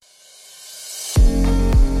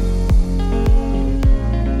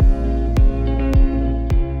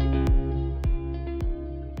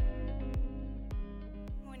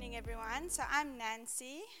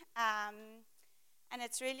Nancy, and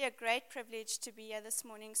it's really a great privilege to be here this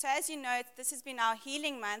morning. So as you know, this has been our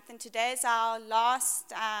healing month, and today is our last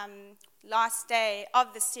day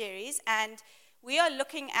of the series, and we are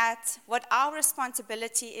looking at what our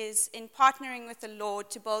responsibility is in partnering with the Lord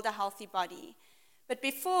to build a healthy body. But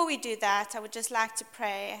before we do that, I would just like to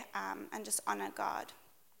pray and just honor God.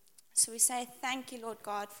 So we say, thank you, Lord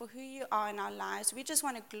God, for who you are in our lives. We just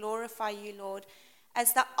want to glorify you, Lord,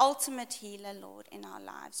 as the ultimate healer, Lord, in our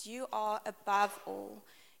lives. You are above all.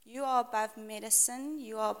 You are above medicine.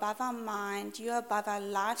 You are above our mind. You are above our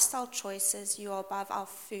lifestyle choices. You are above our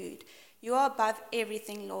food. You are above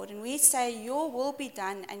everything, Lord. And we say, your will be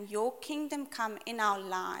done and your kingdom come in our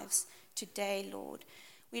lives today, Lord.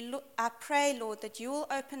 I pray, Lord, that you will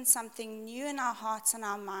open something new in our hearts and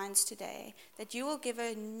our minds today, that you will give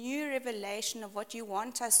a new revelation of what you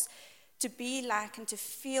want us to be like and to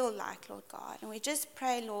feel like, Lord God. And we just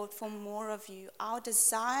pray, Lord, for more of you. Our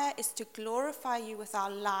desire is to glorify you with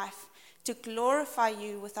our life, to glorify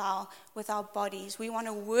you with our bodies. We want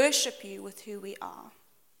to worship you with who we are.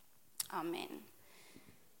 Amen.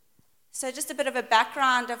 So just a bit of a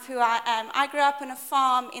background of who I am. I grew up on a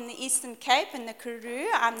farm in the Eastern Cape in the Karoo.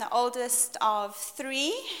 I'm the oldest of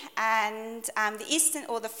three, and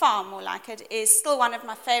the farm, more like it, is still one of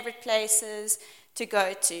my favorite places to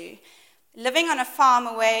go to. Living on a farm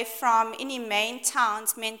away from any main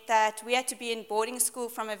towns meant that we had to be in boarding school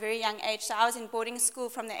from a very young age. So I was in boarding school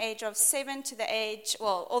from the age of 7 to the age,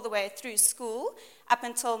 all the way through school, up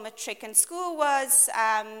until matric. And school was,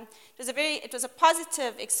 it was a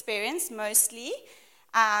positive experience mostly.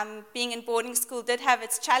 Being in boarding school did have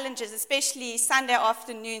its challenges, especially Sunday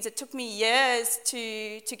afternoons. It took me years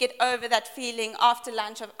to get over that feeling after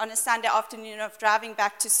lunch on a Sunday afternoon of driving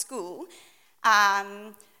back to school.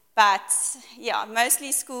 But yeah,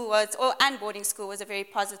 mostly and boarding school was a very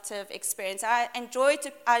positive experience. I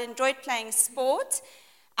enjoyed playing sport,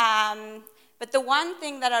 but the one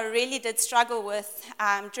thing that I really did struggle with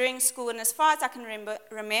during school, and as far as I can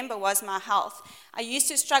remember, was my health. I used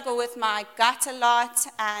to struggle with my gut a lot,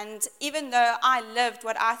 and even though I lived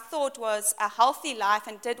what I thought was a healthy life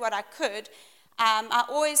and did what I could, I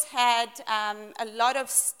always had a lot of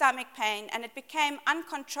stomach pain, and it became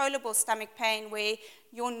uncontrollable stomach pain where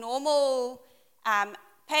your normal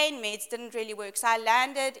pain meds didn't really work. So I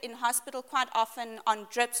landed in hospital quite often on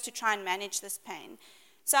drips to try and manage this pain.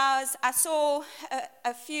 So I saw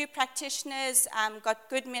a few practitioners, got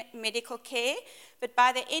good medical care, but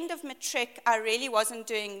by the end of matric, I really wasn't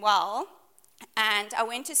doing well. And I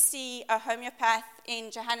went to see a homeopath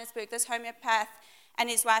in Johannesburg. This homeopath and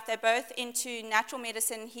his wife, they're both into natural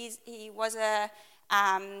medicine. He was a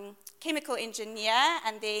chemical engineer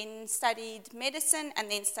and then studied medicine and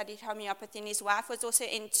then studied homeopathy. And his wife was also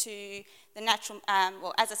into the natural,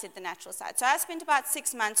 the natural side. So I spent about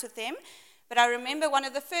 6 months with them. But I remember one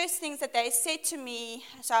of the first things that they said to me,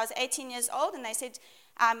 so I was 18 years old, and they said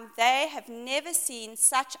they have never seen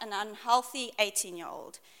such an unhealthy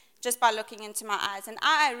 18-year-old just by looking into my eyes. And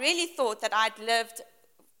I really thought that I'd lived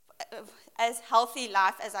as healthy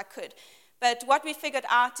life as I could. But what we figured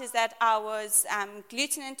out is that I was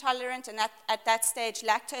gluten intolerant and at that stage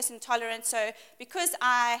lactose intolerant. So because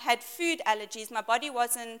I had food allergies, my body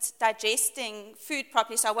wasn't digesting food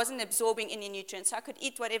properly, so I wasn't absorbing any nutrients. So I could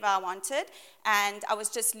eat whatever I wanted, and I was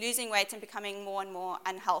just losing weight and becoming more and more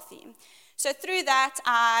unhealthy. So through that,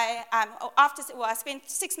 I spent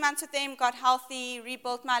 6 months with them, got healthy,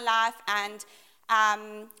 rebuilt my life, and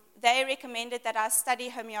they recommended that I study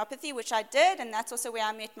homeopathy, which I did, and that's also where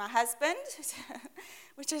I met my husband,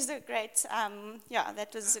 which is a great, that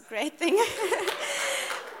was a great thing.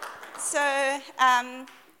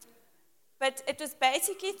 But it was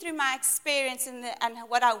basically through my experience and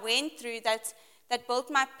what I went through that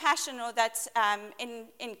built my passion, or that's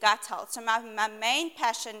in gut health. So my main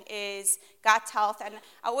passion is gut health, and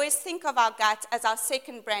I always think of our gut as our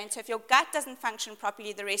second brain. So if your gut doesn't function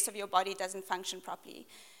properly, the rest of your body doesn't function properly.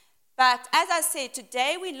 But as I said,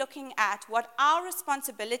 today we're looking at what our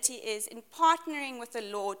responsibility is in partnering with the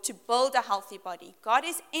Lord to build a healthy body. God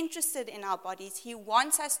is interested in our bodies. He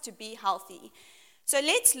wants us to be healthy. So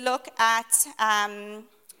let's look at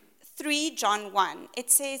 3 John 1. It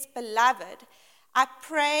says, "Beloved, I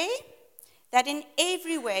pray that in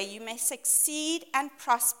every way you may succeed and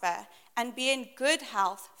prosper and be in good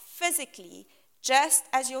health physically, just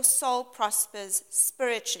as your soul prospers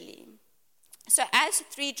spiritually." So as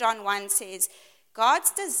 3 John 1 says,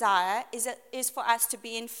 God's desire is for us to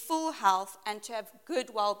be in full health and to have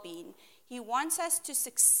good well-being. He wants us to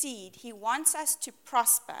succeed. He wants us to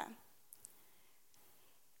prosper.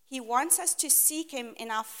 He wants us to seek him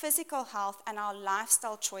in our physical health and our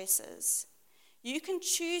lifestyle choices. You can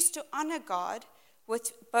choose to honor God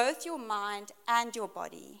with both your mind and your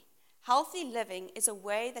body. Healthy living is a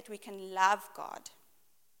way that we can love God.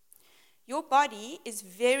 Your body is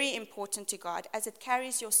very important to God as it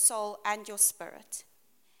carries your soul and your spirit.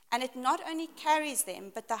 And it not only carries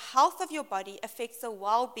them, but the health of your body affects the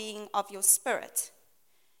well-being of your spirit.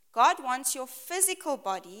 God wants your physical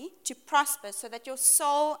body to prosper so that your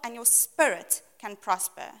soul and your spirit can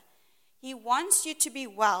prosper. He wants you to be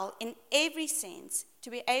well in every sense,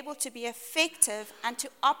 to be able to be effective and to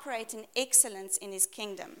operate in excellence in his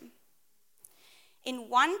kingdom. In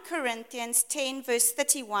 1 Corinthians 10 verse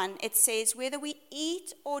 31, it says, whether we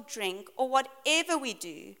eat or drink or whatever we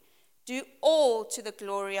do all to the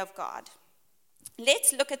glory of God.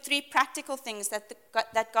 Let's look at 3 practical things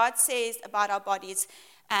that God says about our bodies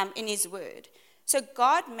in his word. So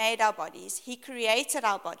God made our bodies. He created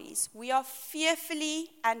our bodies. We are fearfully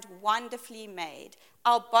and wonderfully made.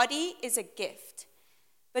 Our body is a gift.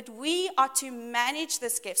 But we are to manage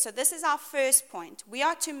this gift. So this is our first point. We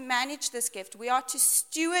are to manage this gift. We are to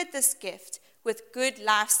steward this gift with good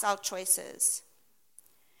lifestyle choices.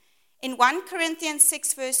 In 1 Corinthians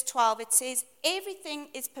 6 verse 12, it says, everything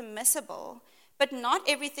is permissible, but not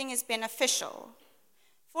everything is beneficial.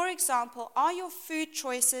 For example, are your food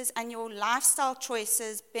choices and your lifestyle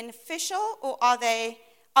choices beneficial, or are they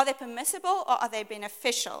permissible, or are they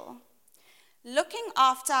beneficial? Looking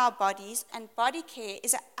after our bodies and body care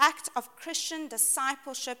is an act of Christian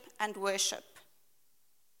discipleship and worship.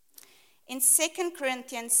 In 2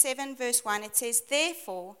 Corinthians 7 verse 1, it says,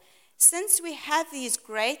 therefore, since we have these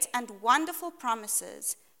great and wonderful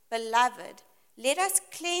promises, beloved, let us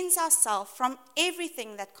cleanse ourselves from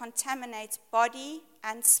everything that contaminates body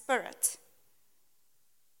and spirit,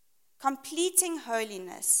 completing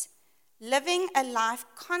holiness, living a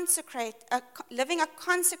consecrated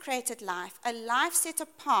life, a life set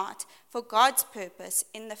apart for God's purpose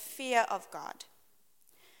in the fear of God.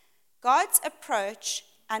 God's approach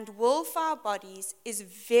and will for our bodies is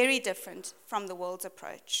very different from the world's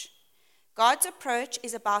approach. God's approach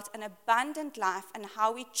is about an abundant life and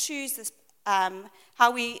how we choose this,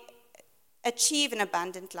 how we achieve an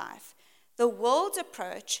abundant life. The world's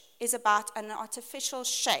approach is about an artificial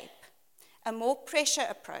shape, a more pressure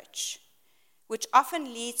approach, which often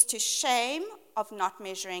leads to shame of not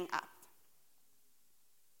measuring up.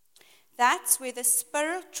 That's where the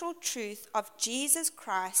spiritual truth of Jesus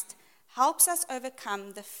Christ helps us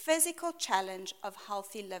overcome the physical challenge of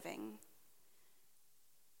healthy living.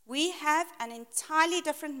 We have an entirely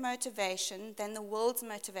different motivation than the world's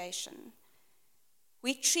motivation.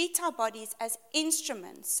 We treat our bodies as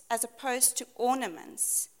instruments as opposed to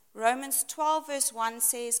ornaments. Romans 12 verse 1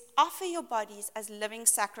 says, offer your bodies as living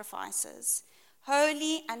sacrifices,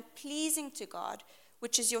 holy and pleasing to God,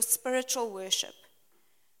 which is your spiritual worship.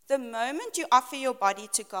 The moment you offer your body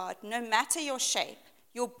to God, no matter your shape,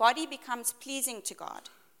 your body becomes pleasing to God,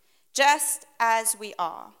 just as we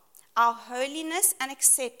are. Our holiness and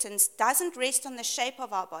acceptance doesn't rest on the shape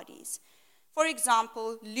of our bodies. For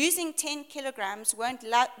example, losing 10 kilograms won't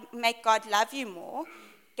make God love you more.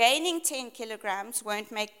 Gaining 10 kilograms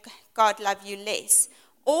won't make God love you less.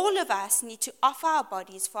 All of us need to offer our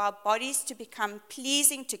bodies for our bodies to become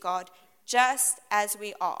pleasing to God, just as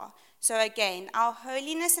we are. So again, our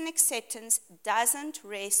holiness and acceptance doesn't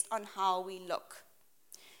rest on how we look.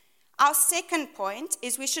 Our second point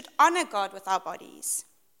is we should honor God with our bodies.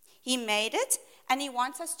 He made it, and he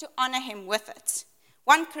wants us to honor him with it.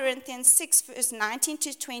 1 Corinthians 6 verse 19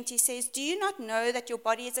 to 20 says, do you not know that your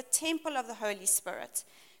body is a temple of the Holy Spirit,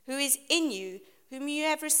 who is in you, whom you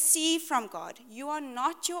have received from God? You are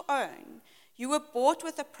not your own. You were bought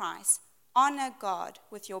with a price. Honor God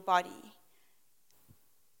with your body.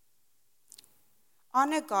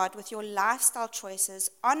 Honor God with your lifestyle choices.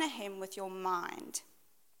 Honor him with your mind.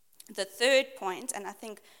 The third point, and I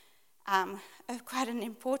think quite an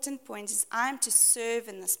important point, is I am to serve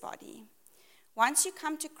in this body. Once you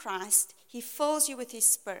come to Christ, he fills you with his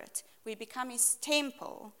spirit. We become his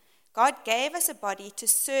temple. God gave us a body to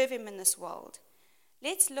serve him in this world.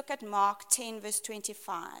 Let's look at Mark 10 verse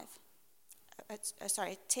 25.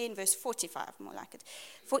 10 verse 45, more like it.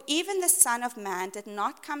 For even the Son of Man did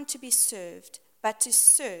not come to be served, but to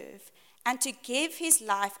serve, and to give his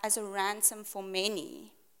life as a ransom for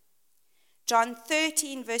many. John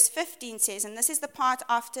 13 verse 15 says, and this is the part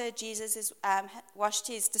after Jesus has washed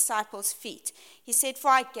his disciples' feet. He said, for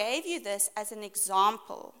I gave you this as an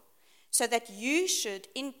example, so that you should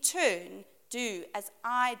in turn do as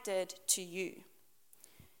I did to you.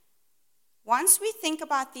 Once we think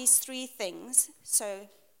about these three things, so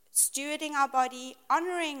stewarding our body,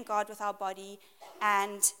 honoring God with our body,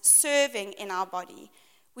 and serving in our body,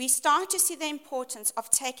 we start to see the importance of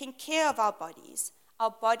taking care of our bodies.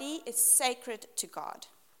 Our body is sacred to God.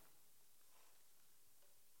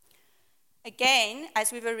 Again,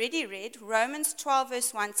 as we've already read, Romans 12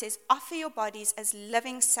 verse 1 says, offer your bodies as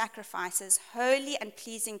living sacrifices, holy and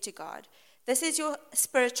pleasing to God. This is your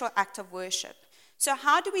spiritual act of worship. So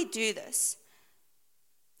how do we do this?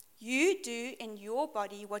 You do in your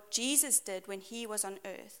body what Jesus did when he was on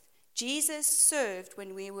earth. Jesus served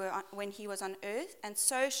when he was on earth, and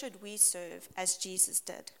so should we serve as Jesus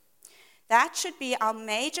did. That should be our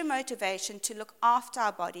major motivation to look after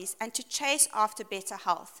our bodies and to chase after better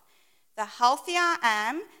health. The healthier I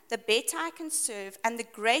am, the better I can serve, and the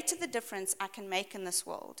greater the difference I can make in this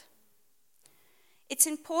world. It's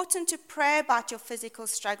important to pray about your physical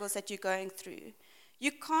struggles that you're going through.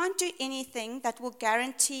 You can't do anything that will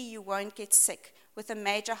guarantee you won't get sick with a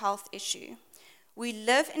major health issue. We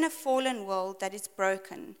live in a fallen world that is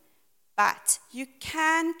broken, but you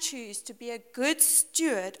can choose to be a good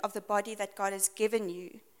steward of the body that God has given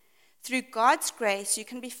you. Through God's grace, you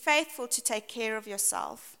can be faithful to take care of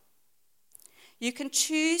yourself. You can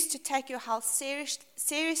choose to take your health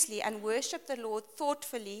seriously and worship the Lord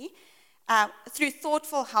thoughtfully through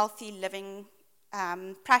thoughtful, healthy living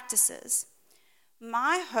practices.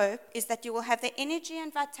 My hope is that you will have the energy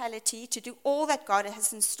and vitality to do all that God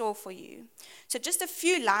has in store for you. So just a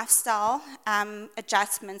few lifestyle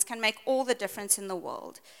adjustments can make all the difference in the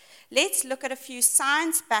world. Let's look at a few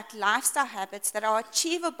science-backed lifestyle habits that are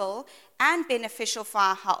achievable and beneficial for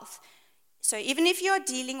our health. So even if you are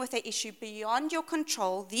dealing with an issue beyond your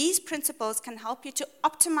control, these principles can help you to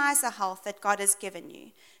optimize the health that God has given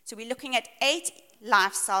you. So we're looking at 8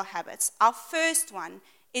 lifestyle habits. Our first one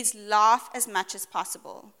is laugh as much as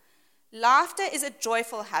possible. Laughter is a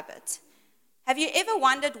joyful habit. Have you ever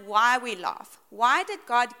wondered why we laugh? Why did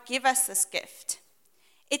God give us this gift?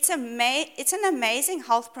 It's an amazing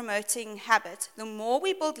health-promoting habit. The more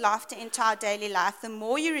we build laughter into our daily life, the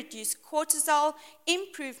more you reduce cortisol,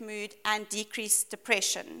 improve mood, and decrease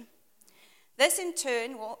depression. This, in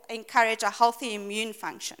turn, will encourage a healthy immune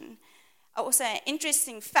function. Also, an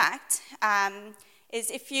interesting fact is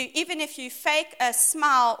even if you fake a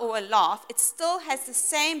smile or a laugh, it still has the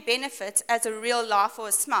same benefits as a real laugh or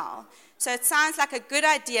a smile. So it sounds like a good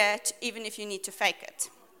idea, even if you need to fake it.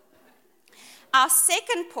 Our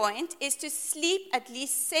second point is to sleep at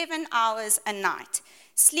least 7 hours a night.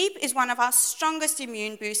 Sleep is one of our strongest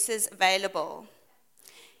immune boosters available.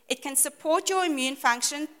 It can support your immune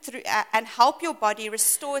function and help your body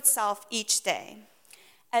restore itself each day.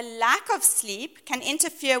 A lack of sleep can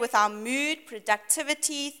interfere with our mood,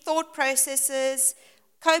 productivity, thought processes,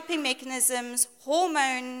 coping mechanisms,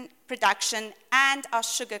 hormone production, and our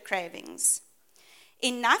sugar cravings.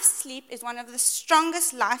 Enough sleep is one of the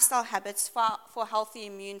strongest lifestyle habits for healthy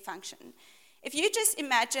immune function. If you just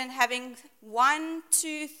imagine having 1,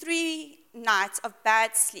 2, 3 nights of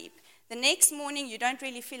bad sleep, the next morning you don't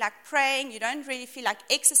really feel like praying, you don't really feel like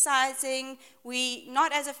exercising, we're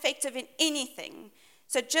not as effective in anything.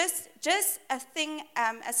 So just a thing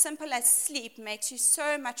as simple as sleep makes you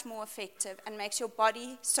so much more effective and makes your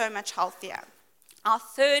body so much healthier. Our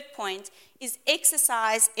third point is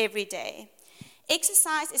exercise every day.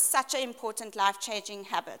 Exercise is such an important life-changing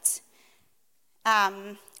habit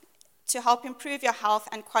to help improve your health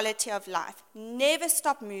and quality of life. Never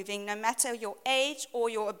stop moving, no matter your age or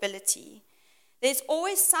your ability. There's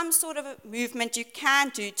always some sort of a movement you can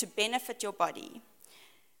do to benefit your body.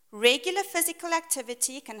 Regular physical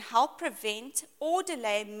activity can help prevent or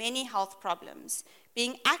delay many health problems.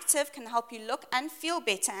 Being active can help you look and feel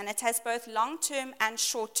better, and it has both long-term and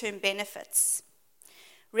short-term benefits.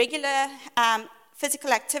 Regular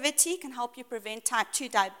physical activity can help you prevent type 2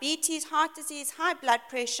 diabetes, heart disease, high blood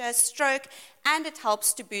pressure, stroke, and it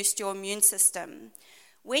helps to boost your immune system.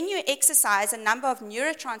 When you exercise, a number of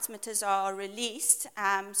neurotransmitters are released,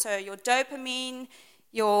 so your dopamine,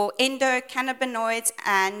 your endocannabinoids,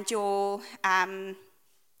 and your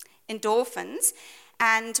endorphins.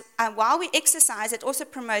 And while we exercise, it also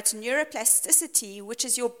promotes neuroplasticity, which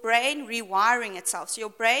is your brain rewiring itself. So your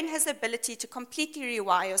brain has the ability to completely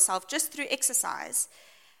rewire yourself just through exercise.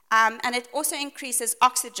 And it also increases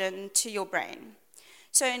oxygen to your brain.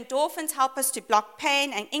 So endorphins help us to block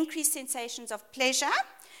pain and increase sensations of pleasure.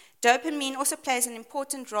 Dopamine also plays an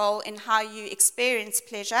important role in how you experience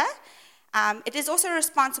pleasure. It is also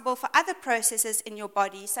responsible for other processes in your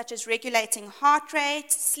body, such as regulating heart rate,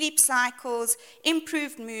 sleep cycles,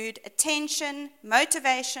 improved mood, attention,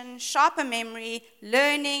 motivation, sharper memory,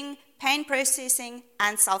 learning, pain processing,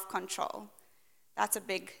 and self-control. That's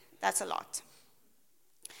a lot.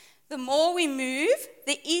 the more we move,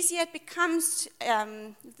 the easier it becomes.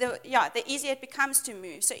 The easier it becomes to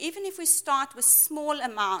move. So even if we start with small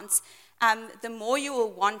amounts, the more you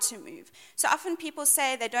will want to move. So often people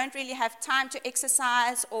say they don't really have time to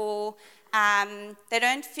exercise, or they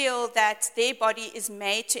don't feel that their body is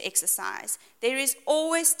made to exercise. There is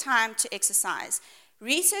always time to exercise.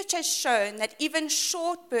 Research has shown that even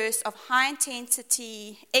short bursts of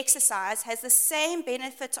high-intensity exercise has the same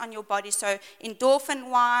benefits on your body, so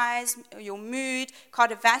endorphin-wise, your mood,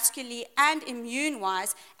 cardiovascularly, and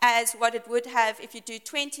immune-wise, as what it would have if you do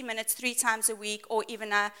 20 minutes 3 times a week or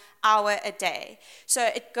even an hour a day. So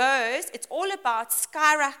it's all about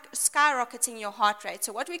skyrocketing your heart rate.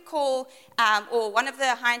 So what we call, or one of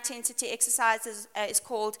the high-intensity exercises is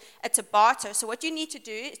called a Tabata. So what you need to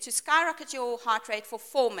do is to skyrocket your heart rate for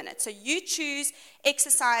 4 minutes. So you choose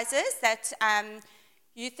exercises that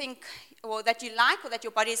you think, or that you like, or that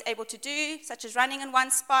your body is able to do, such as running in one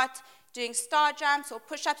spot, doing star jumps or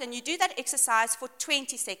push-ups, and you do that exercise for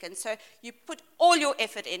 20 seconds. So you put all your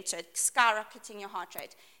effort into it, skyrocketing your heart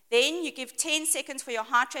rate. Then you give 10 seconds for your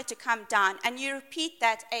heart rate to come down, and you repeat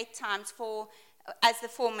that 8 times as the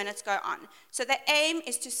 4 minutes go on. So the aim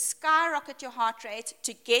is to skyrocket your heart rate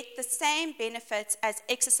to get the same benefits as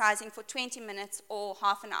exercising for 20 minutes or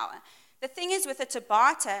half an hour. The thing is with a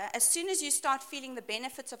Tabata, as soon as you start feeling the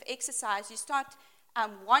benefits of exercise, you start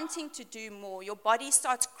wanting to do more. Your body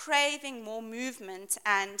starts craving more movement,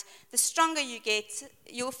 and the stronger you get,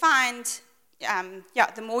 you'll find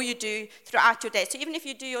the more you do throughout your day. So even if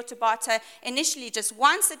you do your Tabata initially just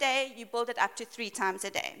once a day, you build it up to 3 times a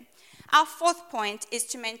day. Our 4th point is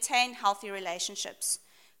to maintain healthy relationships.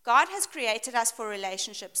 God has created us for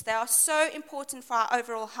relationships. They are so important for our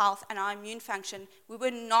overall health and our immune function. We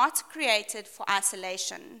were not created for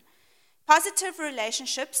isolation. Positive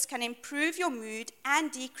relationships can improve your mood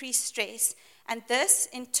and decrease stress, and this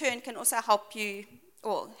in turn can also help you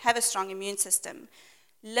have a strong immune system.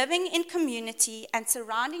 Living in community and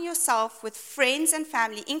surrounding yourself with friends and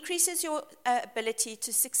family increases your ability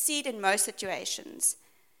to succeed in most situations.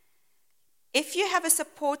 If you have a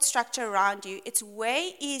support structure around you, it's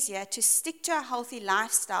way easier to stick to a healthy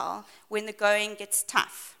lifestyle when the going gets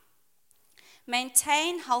tough.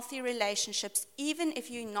 Maintain healthy relationships even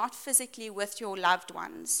if you're not physically with your loved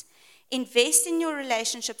ones. Invest in your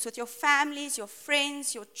relationships with your families, your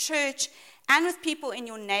friends, your church, and with people in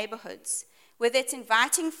your neighborhoods. Whether it's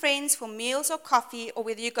inviting friends for meals or coffee, or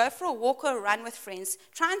whether you go for a walk or a run with friends,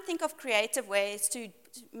 try and think of creative ways to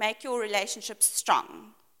make your relationships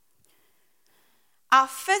strong. Our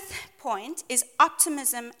 5th point is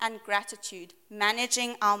optimism and gratitude,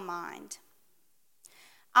 managing our mind.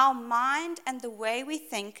 Our mind and the way we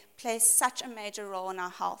think plays such a major role in our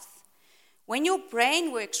health. When your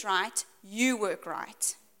brain works right, you work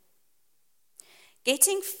right.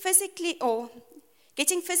 Getting physically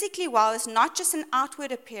well is not just an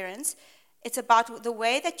outward appearance. It's about the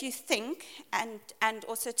way that you think, and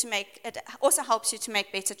also it also helps you to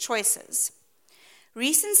make better choices.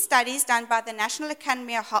 Recent studies done by the National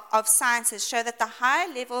Academy of Sciences show that higher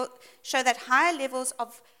levels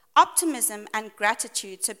of optimism and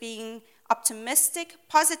gratitude, so being optimistic,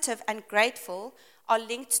 positive, and grateful, are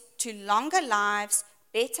linked to longer lives,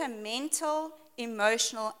 better mental,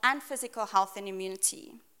 emotional, and physical health and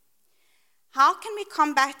immunity. How can we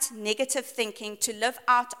combat negative thinking to live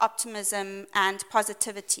out optimism and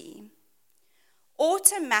positivity?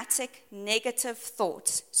 Automatic negative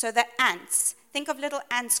thoughts, so the ants. Think of little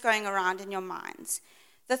ants going around in your minds.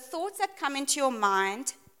 The thoughts that come into your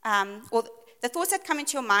mind,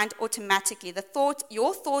 automatically,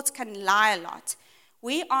 your thoughts can lie a lot.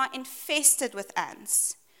 We are infested with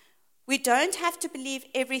ants. We don't have to believe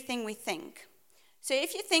everything we think. So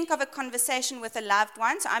if you think of a conversation with a loved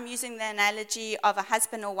one, so I'm using the analogy of a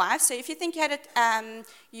husband or wife. So if you think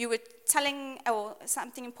you were telling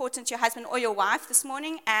something important to your husband or your wife this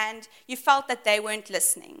morning, and you felt that they weren't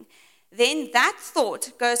listening, then that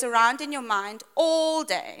thought goes around in your mind all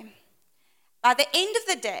day. By the end of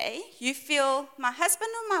the day, you feel, my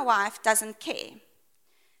husband or my wife doesn't care.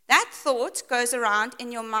 That thought goes around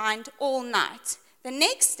in your mind all night. The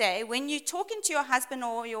next day, when you're talking to your husband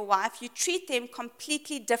or your wife, you treat them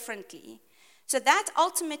completely differently. So that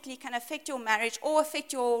ultimately can affect your marriage or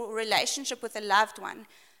affect your relationship with a loved one.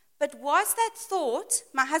 But was that thought,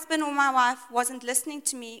 my husband or my wife wasn't listening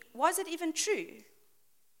to me, was it even true?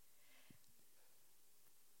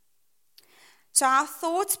 So our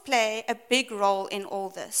thoughts play a big role in all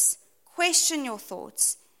this. Question your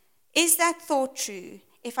thoughts. Is that thought true?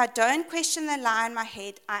 If I don't question the lie in my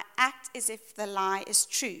head, I act as if the lie is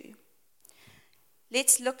true.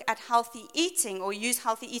 Let's look at healthy eating, or use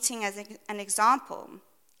healthy eating as an example.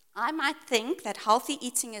 I might think that healthy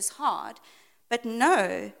eating is hard, but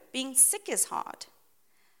no, being sick is hard.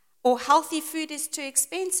 Or healthy food is too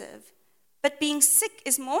expensive, but being sick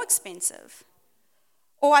is more expensive.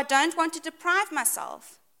 Or I don't want to deprive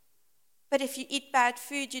myself, but if you eat bad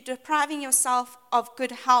food, you're depriving yourself of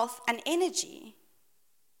good health and energy.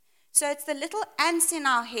 So it's the little ants in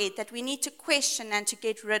our head that we need to question and to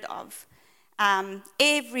get rid of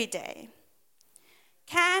every day.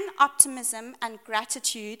 Can optimism and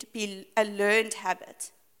gratitude be a learned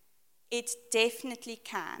habit? It definitely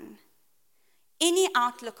can. Any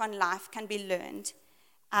outlook on life can be learned,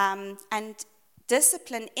 and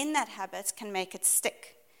discipline in that habit can make it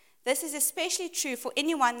stick. This is especially true for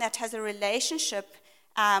anyone that has a relationship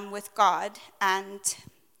with God and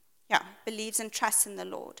believes and trusts in the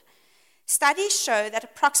Lord. Studies show that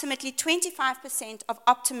approximately 25% of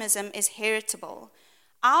optimism is heritable.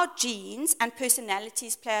 Our genes and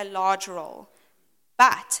personalities play a large role,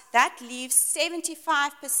 but that leaves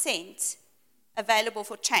 75% available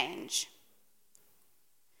for change.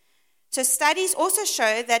 So studies also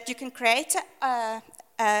show that you can create a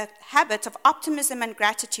habit of optimism and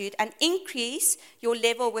gratitude and increase your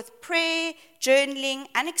level with prayer, journaling,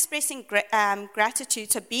 and expressing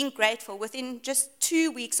gratitude, so being grateful within just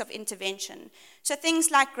 2 weeks of intervention. So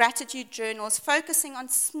things like gratitude journals, focusing on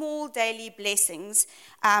small daily blessings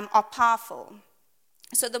are powerful.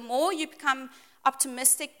 So the more you become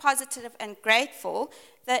optimistic, positive, and grateful,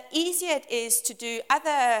 the easier it is to do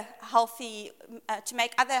to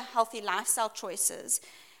make other healthy lifestyle choices.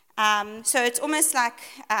 So it's almost like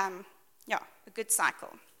a good cycle.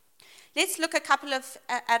 Let's look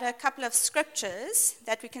at a couple of scriptures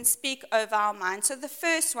that we can speak over our mind. So the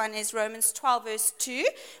first one is Romans 12, verse 2,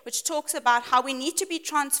 which talks about how we need to be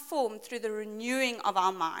transformed through the renewing of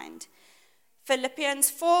our mind. Philippians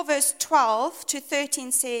 4, verse 12 to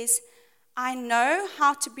 13 says, I know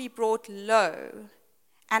how to be brought low,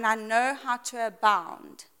 and I know how to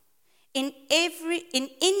abound. In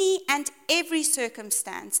any and every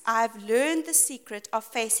circumstance, I have learned the secret of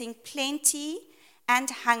facing plenty and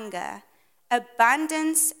hunger,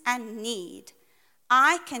 abundance and need.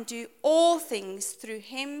 I can do all things through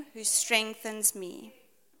him who strengthens me.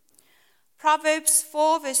 Proverbs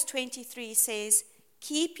 4, verse 23 says,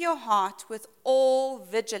 keep your heart with all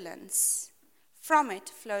vigilance. From it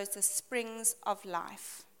flows the springs of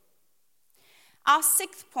life. Our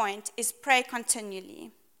sixth point is pray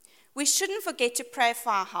continually. We shouldn't forget to pray for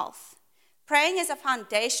our health. Praying is a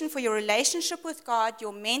foundation for your relationship with God,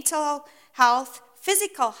 your mental health,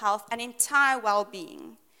 physical health, and entire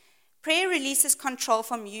well-being. Prayer releases control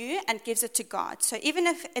from you and gives it to God. So even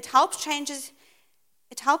if it helps changes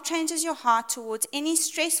your heart towards any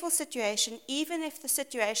stressful situation, even if the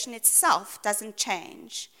situation itself doesn't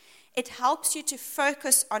change. It helps you to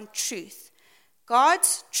focus on truth.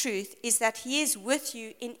 God's truth is that he is with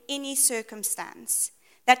you in any circumstance,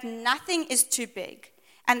 that nothing is too big,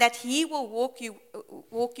 and that he will walk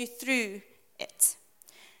you through it.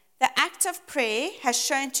 The act of prayer has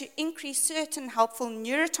shown to increase certain helpful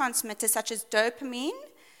neurotransmitters such as dopamine,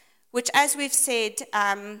 which, as we've said,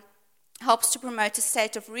 helps to promote a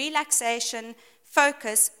state of relaxation,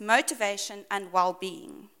 focus, motivation, and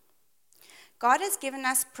well-being. God has given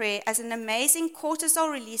us prayer as an amazing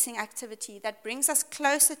cortisol-releasing activity that brings us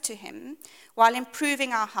closer to him while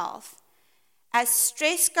improving our health. As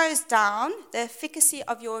stress goes down, the efficacy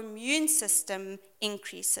of your immune system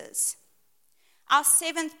increases. Our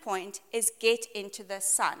seventh point is get into the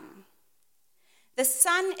sun. The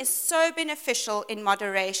sun is so beneficial in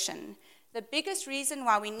moderation. The biggest reason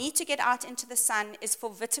why we need to get out into the sun is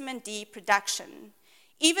for vitamin D production.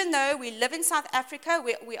 Even though we live in South Africa,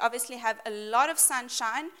 we obviously have a lot of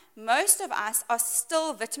sunshine, most of us are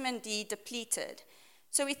still vitamin D depleted.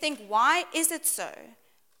 So we think, why is it so?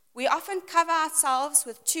 We often cover ourselves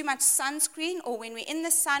with too much sunscreen, or when we're in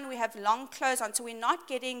the sun, we have long clothes on, so we're not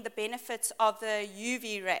getting the benefits of the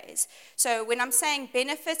UV rays. So when I'm saying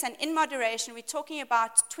benefits and in moderation, we're talking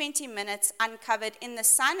about 20 minutes uncovered in the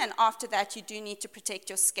sun, and after that, you do need to protect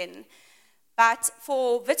your skin. But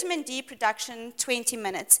for vitamin D production, 20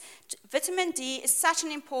 minutes. Vitamin D is such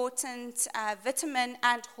an important vitamin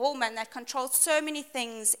and hormone that controls so many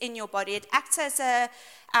things in your body. It acts as a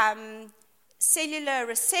cellular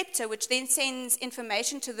receptor, which then sends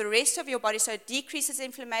information to the rest of your body, so it decreases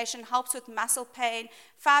inflammation, helps with muscle pain,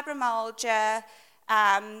 fibromyalgia,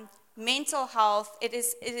 mental health. It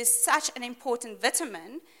is such an important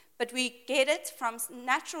vitamin, but we get it from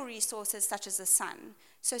natural resources such as the sun.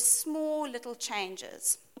 So small little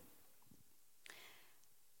changes.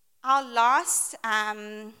 Our last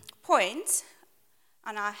point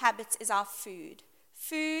on our habits is our food.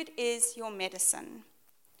 Food is your medicine.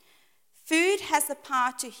 Food has the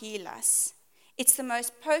power to heal us. It's the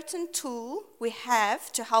most potent tool we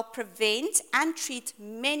have to help prevent and treat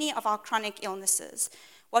many of our chronic illnesses.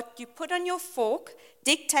 What you put on your fork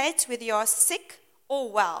dictates whether you are sick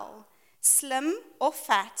or well, slim or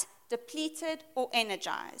fat, depleted or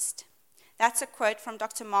energized. That's a quote from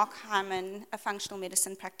Dr. Mark Hyman, a functional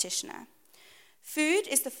medicine practitioner. Food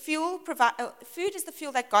is the fuel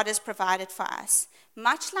that God has provided for us.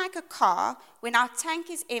 Much like a car, when our tank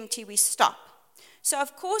is empty, we stop. So,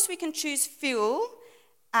 of course, we can choose fuel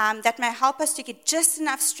that may help us to get just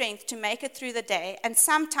enough strength to make it through the day, and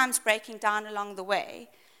sometimes breaking down along the way.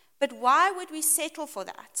 But why would we settle for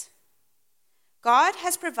that? God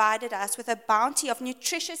has provided us with a bounty of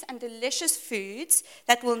nutritious and delicious foods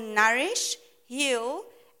that will nourish, heal,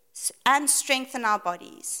 and strengthen our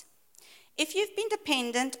bodies. If you've been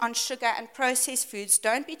dependent on sugar and processed foods,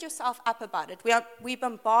 don't beat yourself up about it. We're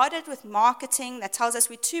bombarded with marketing that tells us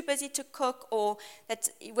we're too busy to cook, or that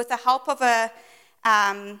with the help of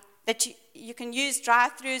that you can use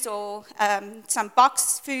drive-thrus or some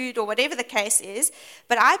box food or whatever the case is.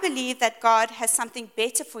 But I believe that God has something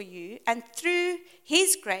better for you, and through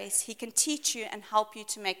His grace, He can teach you and help you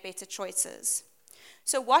to make better choices.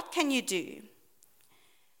 So what can you do?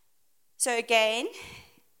 So again,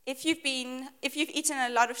 if you've eaten a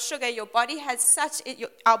lot of sugar, your body has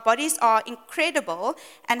our bodies are incredible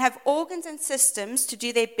and have organs and systems to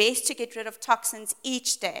do their best to get rid of toxins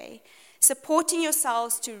each day, supporting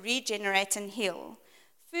yourselves to regenerate and heal.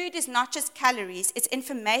 Food is not just calories, it's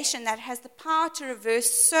information that has the power to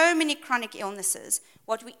reverse so many chronic illnesses.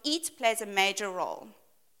 What we eat plays a major role.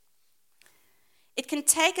 It can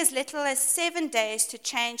take as little as 7 days to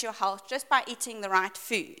change your health just by eating the right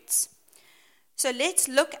foods. So let's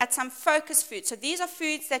look at some focus foods. So these are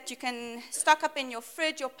foods that you can stock up in your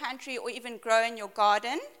fridge, your pantry, or even grow in your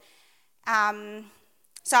garden.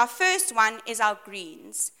 So our first one is our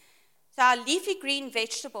greens. So our leafy green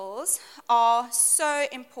vegetables are so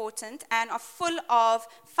important and are full of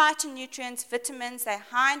phytonutrients, vitamins. They're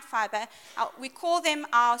high in fiber. We call them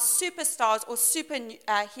our superstars or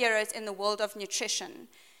superheroes in the world of nutrition.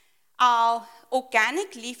 Our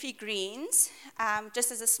organic leafy greens,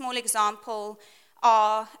 just as a small example,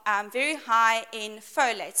 are very high in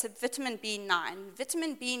folate, so vitamin B9.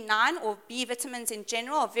 Vitamin B9, or B vitamins in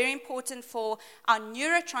general, are very important for our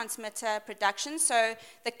neurotransmitter production, so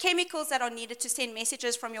the chemicals that are needed to send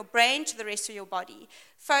messages from your brain to the rest of your body.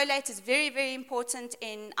 Folate is very, very important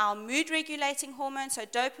in our mood-regulating hormones, so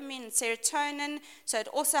dopamine and serotonin, so it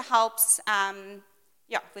also helps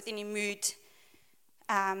with any mood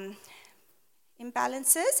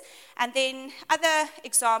imbalances. And then other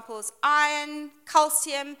examples, iron,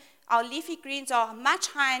 calcium. Our leafy greens are much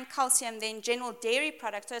higher in calcium than general dairy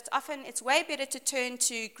products, so it's way better to turn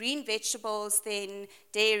to green vegetables than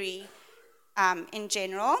dairy in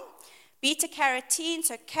general. Beta-carotene,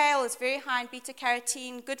 so kale is very high in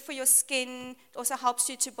beta-carotene, good for your skin. It also helps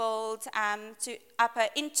you to build up an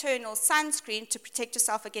internal sunscreen to protect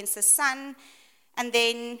yourself against the sun. And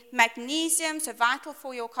then magnesium, so vital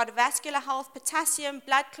for your cardiovascular health, potassium,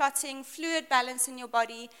 blood clotting, fluid balance in your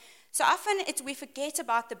body. So often we forget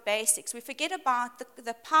about the basics. We forget about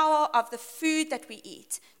the power of the food that we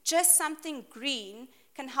eat. Just something green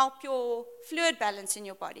can help your fluid balance in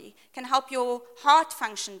your body, can help your heart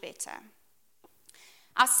function better.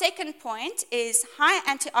 Our second point is high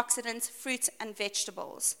antioxidants, fruits and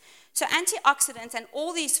vegetables. So antioxidants and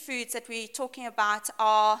all these foods that we're talking about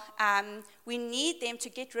we need them to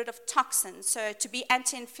get rid of toxins, so to be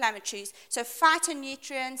anti-inflammatories. So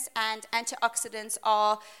phytonutrients and antioxidants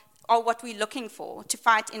are what we're looking for to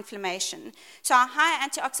fight inflammation. So our high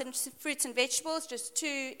antioxidant fruits and vegetables, just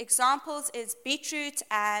two examples, is beetroot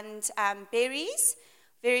and berries,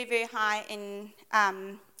 very, very high in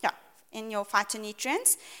your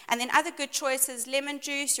phytonutrients. And then other good choices, lemon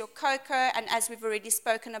juice, your cocoa, and as we've already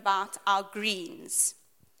spoken about, our greens.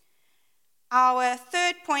 Our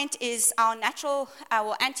third point is our natural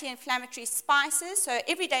anti-inflammatory spices. So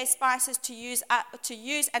everyday spices to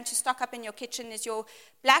use and to stock up in your kitchen is your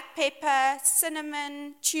black pepper,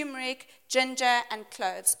 cinnamon, turmeric, ginger, and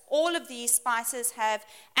cloves. All of these spices have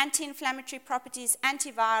anti-inflammatory properties,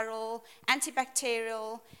 antiviral,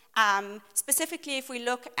 antibacterial. Specifically, if we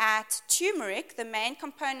look at turmeric, the main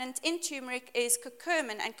component in turmeric is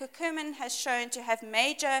curcumin, and curcumin has shown to have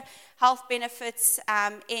major health benefits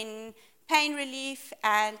in pain relief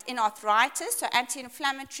and in arthritis, so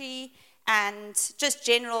anti-inflammatory and just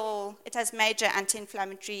general, it has major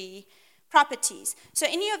anti-inflammatory properties. So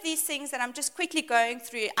any of these things that I'm just quickly going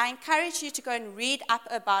through, I encourage you to go and read up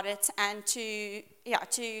about it and to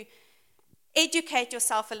educate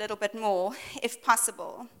yourself a little bit more, if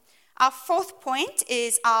possible. Our fourth point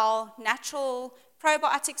is our natural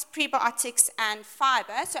probiotics, prebiotics, and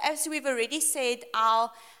fiber. So as we've already said, our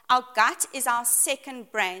gut is our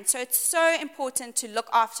second brain. So it's so important to look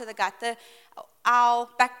after the gut. Our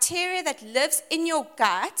bacteria that lives in your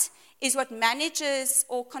gut is what manages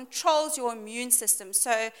or controls your immune system.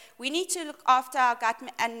 So we need to look after our gut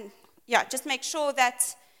and just make sure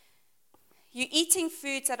that you're eating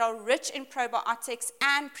foods that are rich in probiotics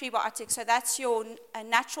and prebiotics. So that's your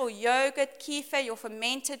natural yogurt, kefir, your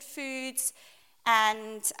fermented foods,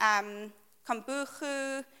 and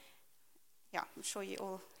kombucha. Yeah, I'm sure you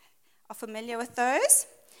all are familiar with those.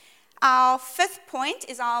 Our fifth point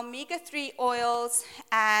is our omega-3 oils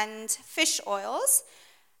and fish oils.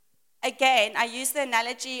 Again, I use the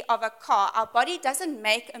analogy of a car. Our body doesn't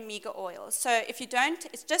make omega oils. So if you don't,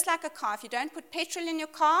 it's just like a car. If you don't put petrol in your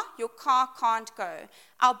car can't go.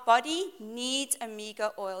 Our body needs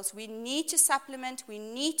omega oils. We need to supplement. We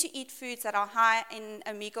need to eat foods that are high in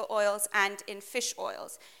omega oils and in fish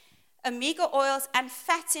oils. Omega oils and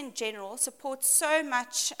fats in general support so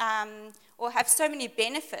much or have so many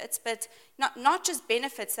benefits, but not just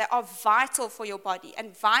benefits, they are vital for your body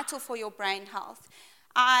and vital for your brain health.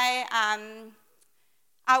 I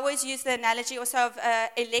always use the analogy also of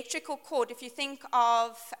electrical cord. If you think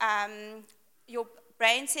of your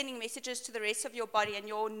brain sending messages to the rest of your body and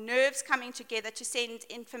your nerves coming together to send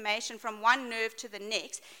information from one nerve to the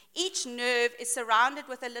next, each nerve is surrounded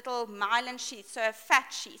with a little myelin sheath, so a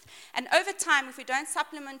fat sheath. And over time, if we don't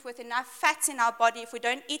supplement with enough fats in our body, if we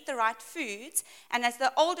don't eat the right foods, and as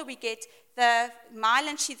the older we get, the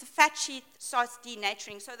myelin sheath, the fat sheath starts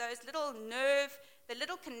denaturing. So those little the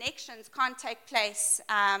little connections can't take place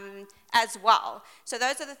as well. So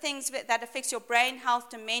those are the things that affects your brain health,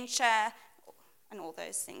 dementia, and all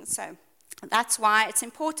those things. So that's why it's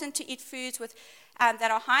important to eat foods with that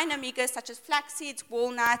are high in omegas, such as flax seeds,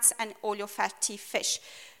 walnuts, and all your fatty fish.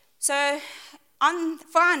 So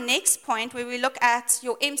for our next point, where we look at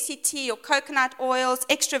your MCT, your coconut oils,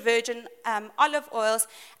 extra virgin olive oils,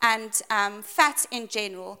 and fats in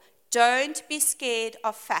general, don't be scared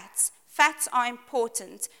of fats. Fats are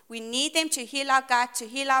important. We need them to heal our gut, to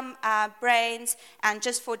heal our brains, and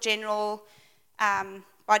just for general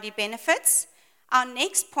body benefits. Our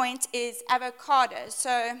next point is avocados.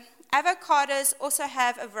 So avocados also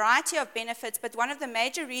have a variety of benefits, but one of the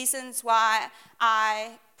major reasons why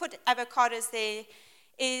I put avocados there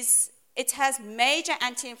is it has major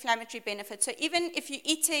anti-inflammatory benefits. So even if you're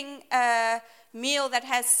eating a meal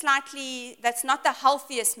that's not the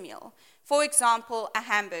healthiest meal, for example, a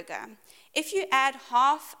hamburger. If you add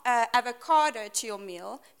half avocado to your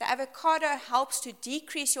meal, the avocado helps to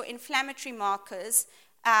decrease your inflammatory markers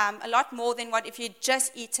a lot more than what if you'd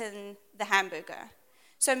just eaten the hamburger.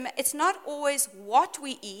 So it's not always what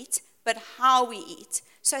we eat, but how we eat.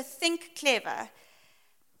 So think clever.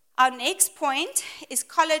 Our next point is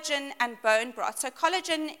collagen and bone broth. So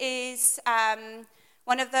collagen is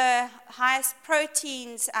one of the highest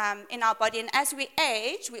proteins in our body. And as we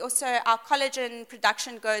age, our collagen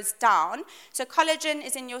production goes down. So collagen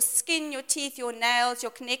is in your skin, your teeth, your nails,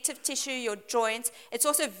 your connective tissue, your joints. It's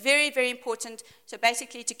also very, very important, so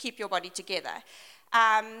basically to keep your body together.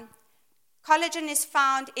 Collagen is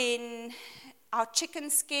found in our chicken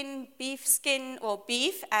skin, beef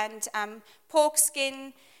and pork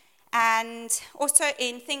skin, and also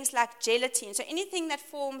in things like gelatin. So anything that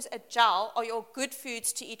forms a gel are your good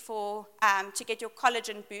foods to eat to get your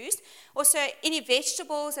collagen boost. Also, any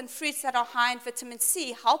vegetables and fruits that are high in vitamin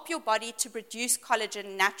C help your body to produce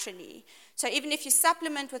collagen naturally. So even if you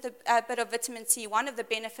supplement with a bit of vitamin C, one of the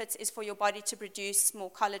benefits is for your body to produce more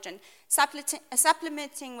collagen.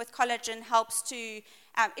 Supplementing with collagen helps to,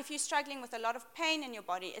 if you're struggling with a lot of pain in your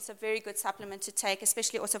body, it's a very good supplement to take,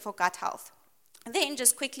 especially also for gut health. Then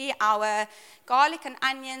just quickly, our garlic and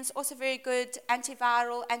onions, also very good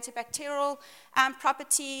antiviral, antibacterial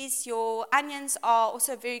properties. Your onions are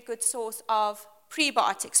also a very good source of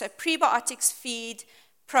prebiotics. So prebiotics feed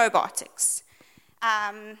probiotics.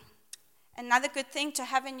 Another good thing to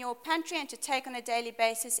have in your pantry and to take on a daily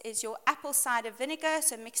basis is your apple cider vinegar.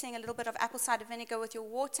 So mixing a little bit of apple cider vinegar with your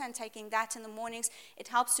water and taking that in the mornings, it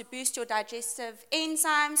helps to boost your digestive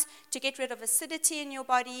enzymes, to get rid of acidity in your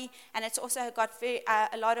body, and it's also got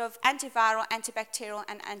a lot of antiviral, antibacterial,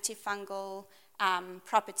 and antifungal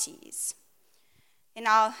properties. And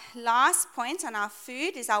our last point on our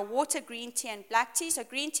food is our water, green tea, and black tea. So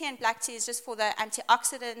green tea and black tea is just for the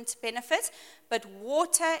antioxidant benefits, but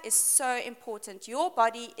water is so important. Your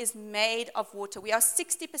body is made of water. We are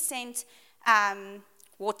 60%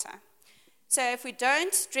 water. So if we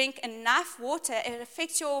don't drink enough water, it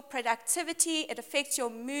affects your productivity, it affects your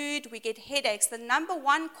mood, we get headaches. The number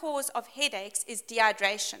one cause of headaches is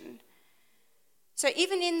dehydration. So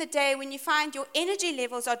even in the day when you find your energy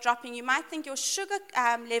levels are dropping, you might think your sugar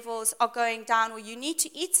levels are going down or you need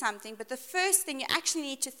to eat something, but the first thing you actually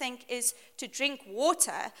need to think is to drink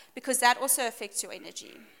water, because that also affects your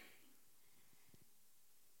energy.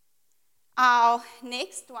 Our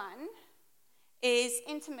next one is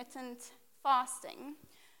intermittent fasting.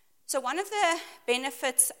 So one of the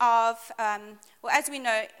benefits of, as we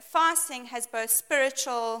know, fasting has both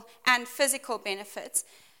spiritual and physical benefits.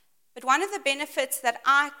 But one of the benefits that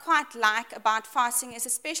I quite like about fasting is,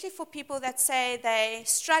 especially for people that say they're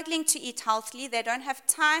struggling to eat healthily, they don't have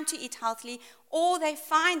time to eat healthily, or they're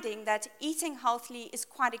finding that eating healthily is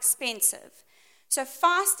quite expensive. So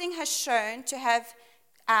fasting has shown to have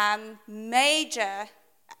major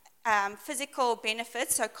physical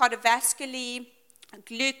benefits, so cardiovascularly,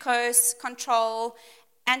 glucose control,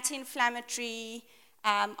 anti-inflammatory,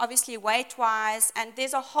 obviously weight-wise, and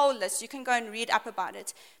there's a whole list. You can go and read up about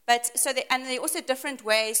it. But there are also different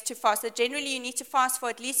ways to fast. So generally, you need to fast for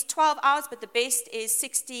at least 12 hours, but the best is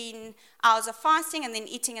 16 hours of fasting and then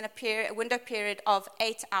eating in a window period of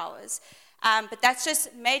 8 hours. But that's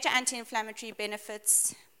just major anti-inflammatory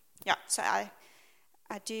benefits. Yeah, so I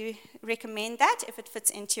do recommend that if it fits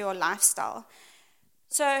into your lifestyle.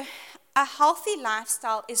 So a healthy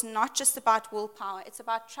lifestyle is not just about willpower, it's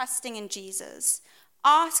about trusting in Jesus.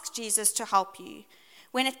 Ask Jesus to help you.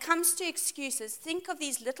 When it comes to excuses, think of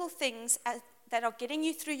these little things that are getting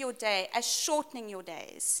you through your day as shortening your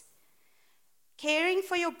days. Caring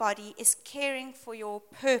for your body is caring for your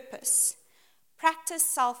purpose. Practice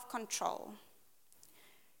self-control.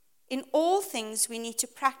 In all things, we need to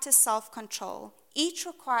practice self-control. Each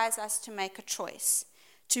requires us to make a choice.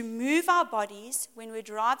 To move our bodies when we'd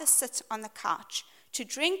rather sit on the couch. To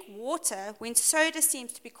drink water when soda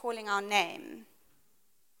seems to be calling our name.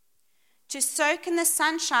 To soak in the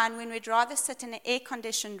sunshine when we'd rather sit in an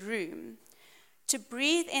air-conditioned room. To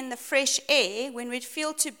breathe in the fresh air when we'd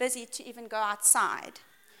feel too busy to even go outside.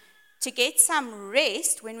 To get some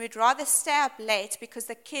rest when we'd rather stay up late because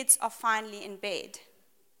the kids are finally in bed.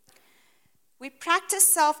 We practice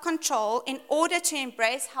self-control in order to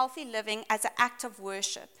embrace healthy living as an act of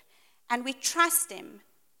worship. And we trust Him.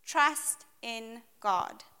 Trust in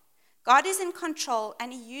God. God is in control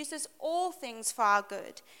and He uses all things for our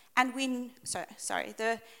good. And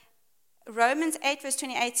the Romans 8 verse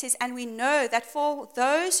 28 says, and we know that for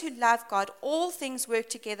those who love God, all things work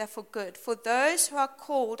together for good, for those who are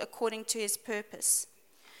called according to His purpose.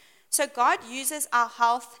 So God uses our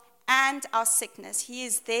health and our sickness. He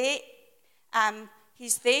is there.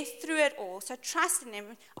 He's there through it all. So trust in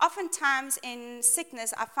Him. Oftentimes in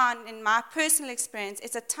sickness, I found in my personal experience,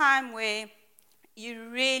 it's a time where you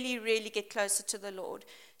really, really get closer to the Lord.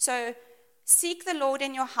 So seek the Lord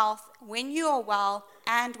in your health when you are well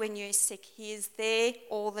and when you're sick. He is there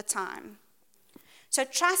all the time. So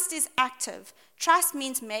trust is active. Trust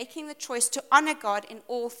means making the choice to honor God in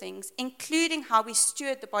all things, including how we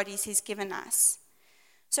steward the bodies He's given us.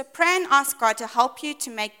 So pray and ask God to help you to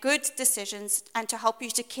make good decisions and to help you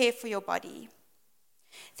to care for your body.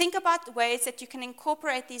 Think about the ways that you can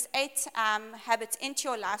incorporate these 8 habits into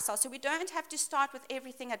your lifestyle, so we don't have to start with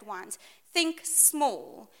everything at once. Think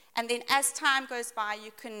small, and then as time goes by,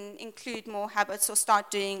 you can include more habits or start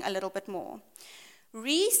doing a little bit more.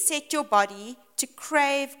 Reset your body to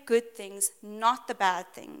crave good things, not the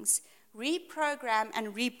bad things. Reprogram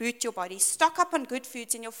and reboot your body. Stock up on good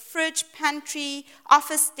foods in your fridge, pantry,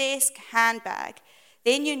 office desk, handbag.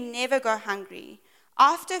 Then you never go hungry.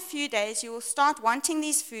 After a few days, you will start wanting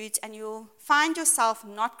these foods and you'll find yourself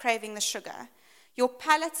not craving the sugar. Your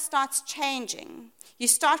palate starts changing. You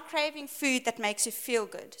start craving food that makes you feel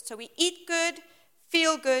good. So we eat good,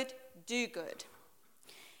 feel good, do good.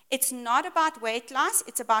 It's not about weight loss,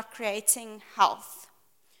 it's about creating health.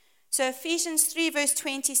 So Ephesians 3 verse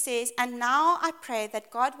 20 says, and now I pray that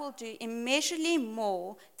God will do immeasurably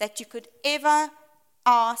more than you could ever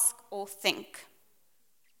ask or think.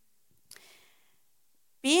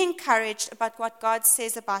 Be encouraged about what God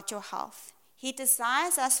says about your health. He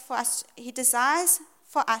desires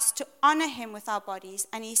for us to honor Him with our bodies,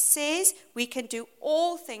 and He says we can do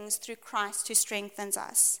all things through Christ who strengthens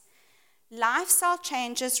us. Lifestyle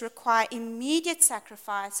changes require immediate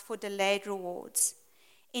sacrifice for delayed rewards.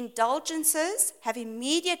 Indulgences have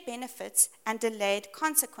immediate benefits and delayed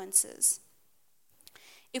consequences.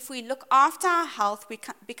 If we look after our health, we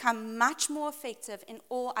become much more effective in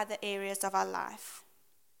all other areas of our life.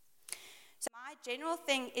 So my general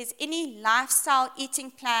thing is any lifestyle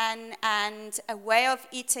eating plan and a way of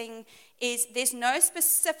eating is there's no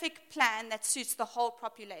specific plan that suits the whole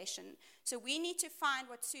population. So we need to find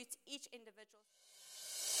what suits each individual.